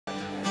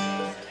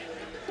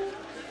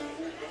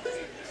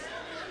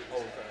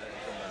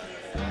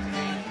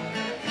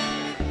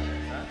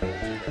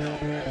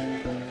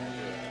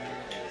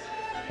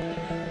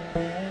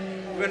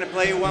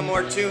play you one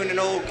more tune, an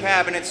old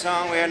cabinet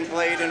song we hadn't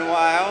played in a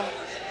while.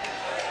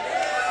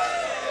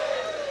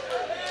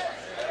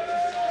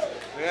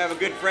 We have a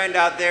good friend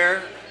out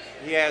there.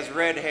 He has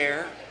red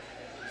hair.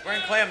 He's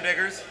wearing clam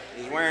diggers.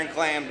 He's wearing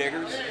clam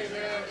diggers.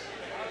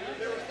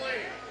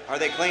 Are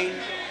they clean?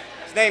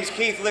 His name's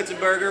Keith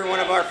Litzenberger, one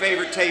of our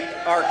favorite tape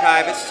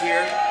archivists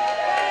here.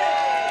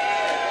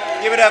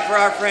 Give it up for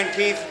our friend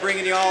Keith,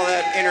 bringing you all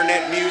that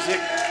internet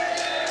music.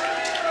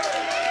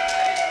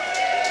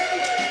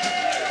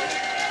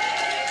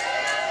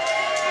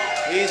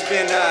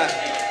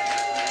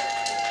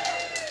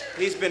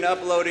 He's been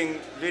uploading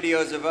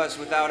videos of us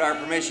without our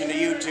permission to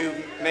YouTube,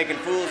 making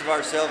fools of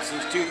ourselves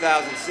since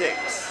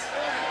 2006.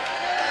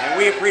 And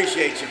we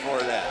appreciate you for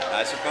that,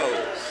 I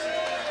suppose.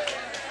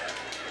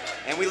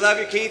 And we love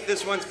you, Keith.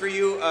 This one's for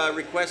you, a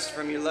request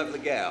from your lovely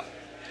gal.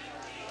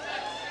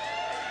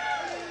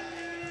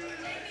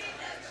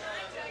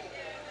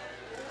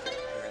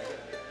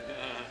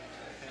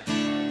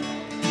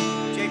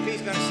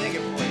 JP's gonna sing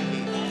it for you,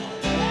 Keith.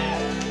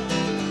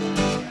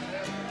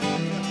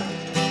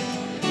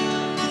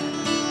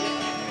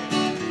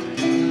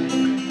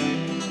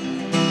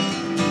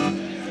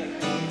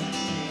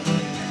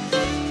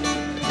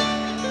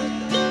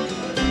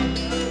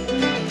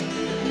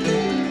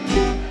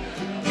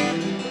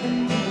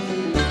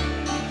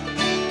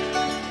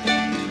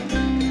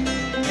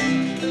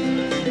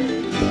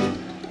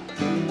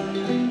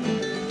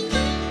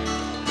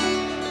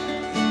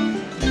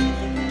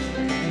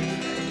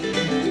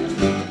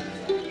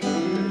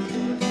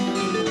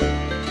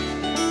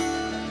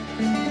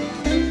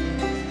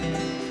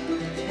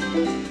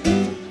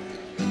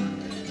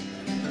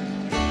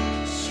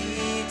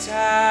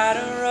 Tied a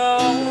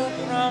rope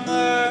from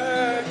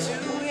her to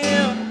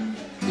him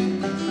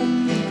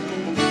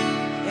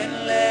and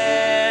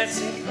lets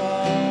it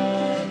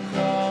fall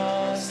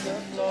across the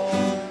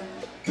floor.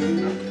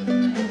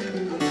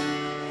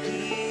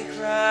 He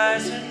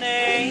cries her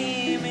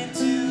name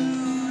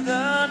into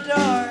the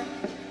dark,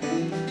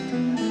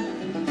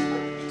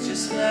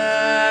 just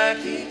like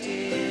he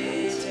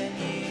did 10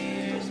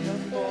 years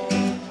before.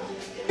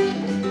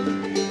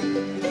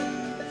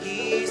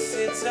 He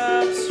sits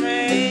up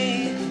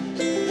straight,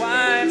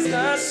 wipes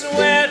the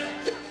sweat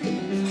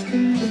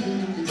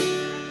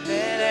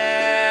that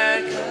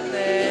had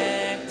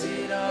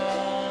collected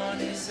on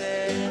his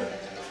head.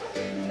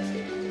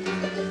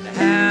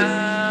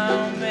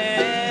 How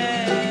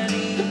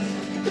many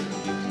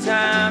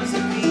times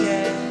have we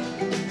had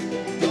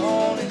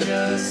only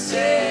just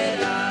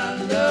said I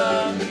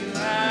love you?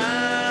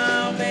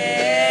 How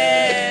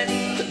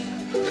many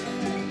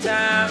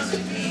times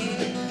have we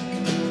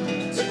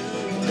to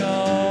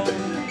know?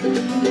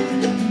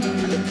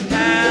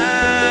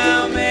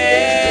 How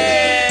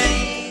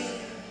many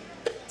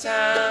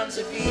times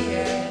have we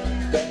had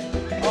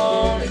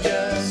only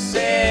just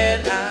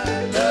said I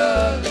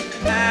love you?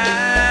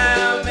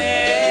 How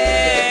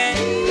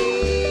many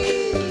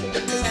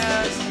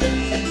times have we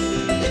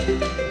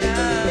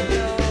not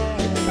known?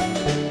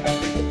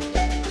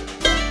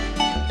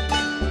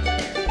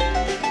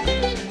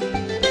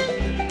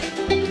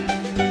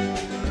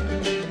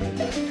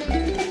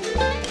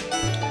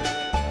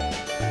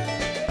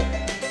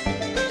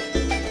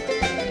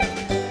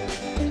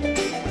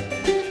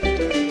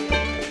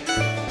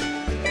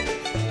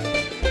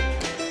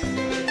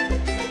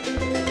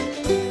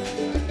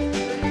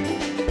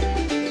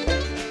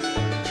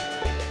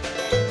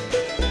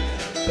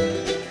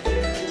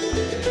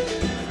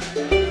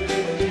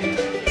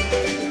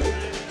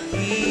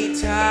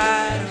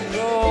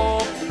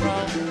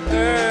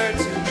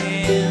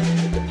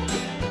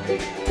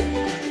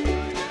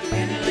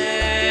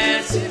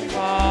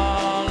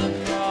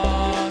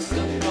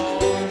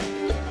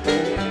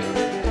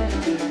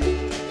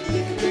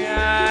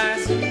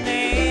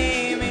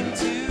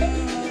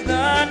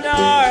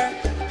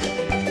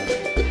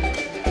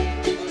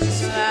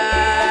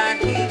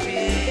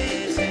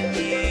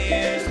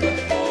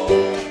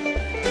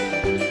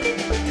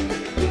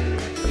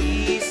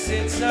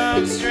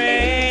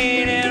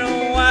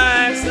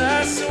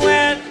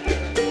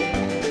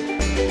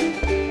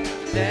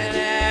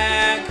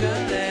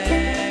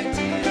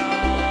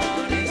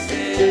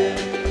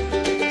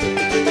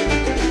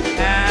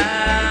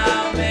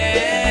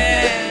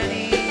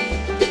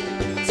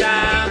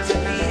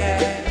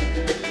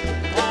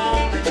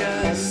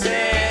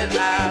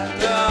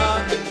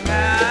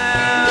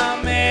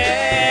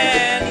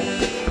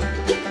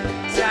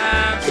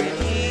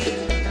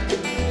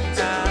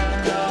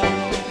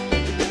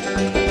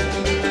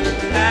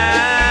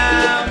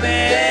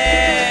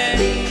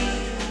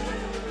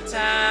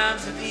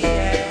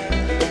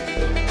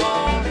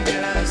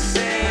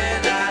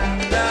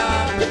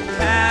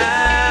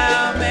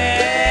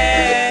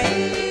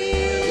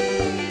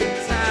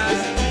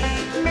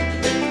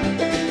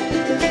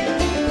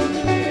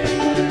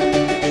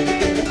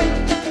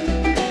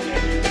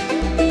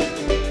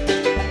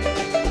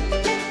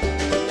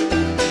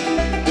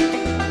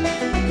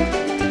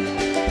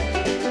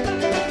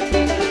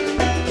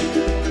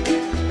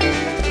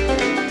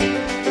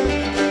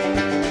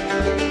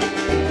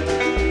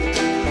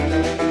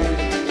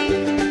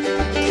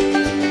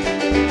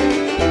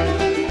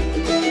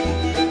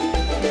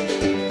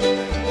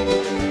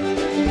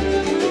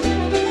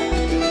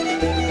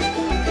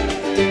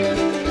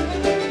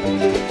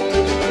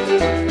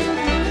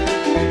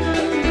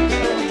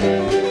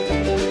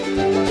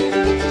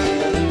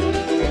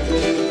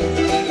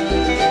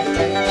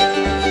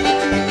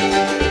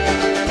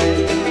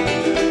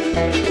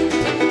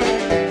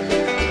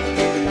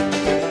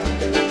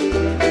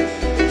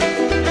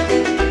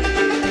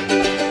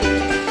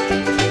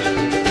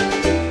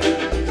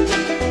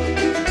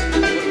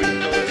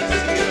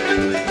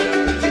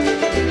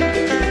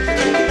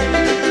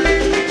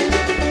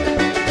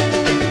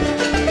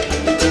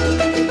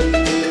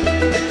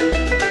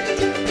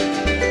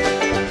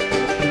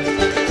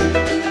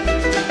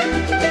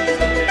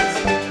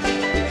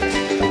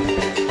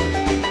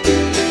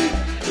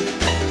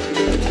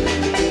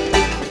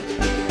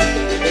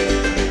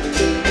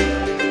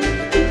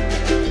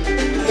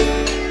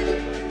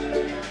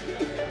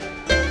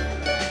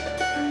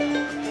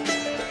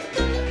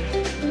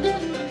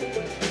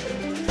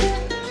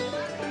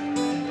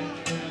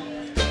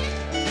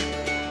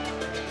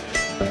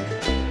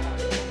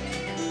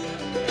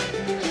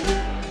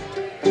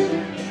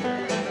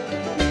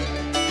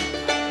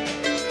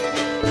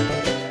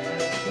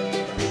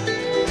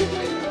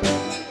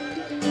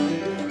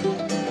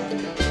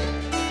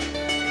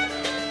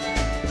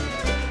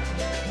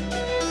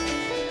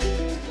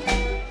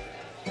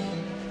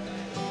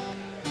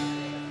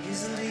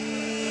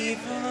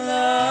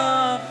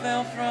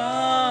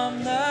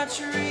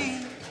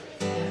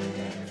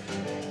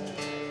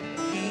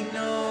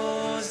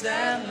 knows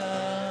that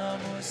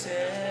love was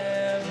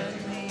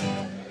heavenly.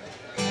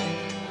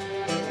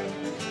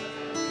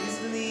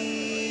 His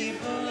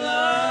leaf of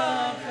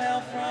love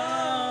fell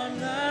from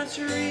the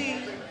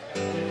tree.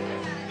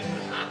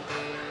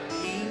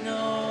 He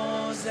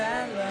knows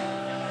that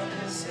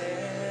love is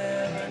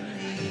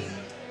heavenly.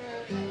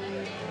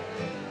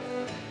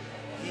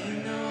 He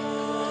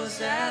knows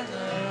that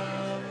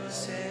love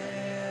is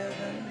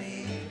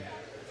heavenly.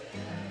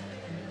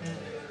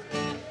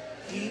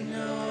 He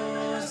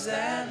knows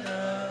that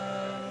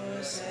love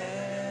is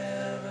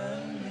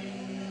heavenly.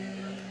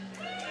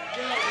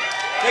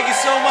 Thank you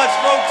so much,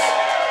 folks.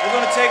 We're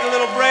going to take a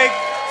little break,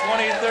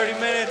 20 to 30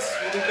 minutes.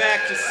 We'll be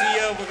back to see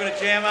you. We're going to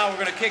jam out.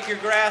 We're going to kick your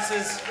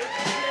grasses.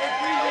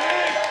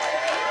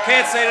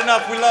 Can't say it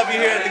enough. We love you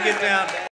here at the Get Down.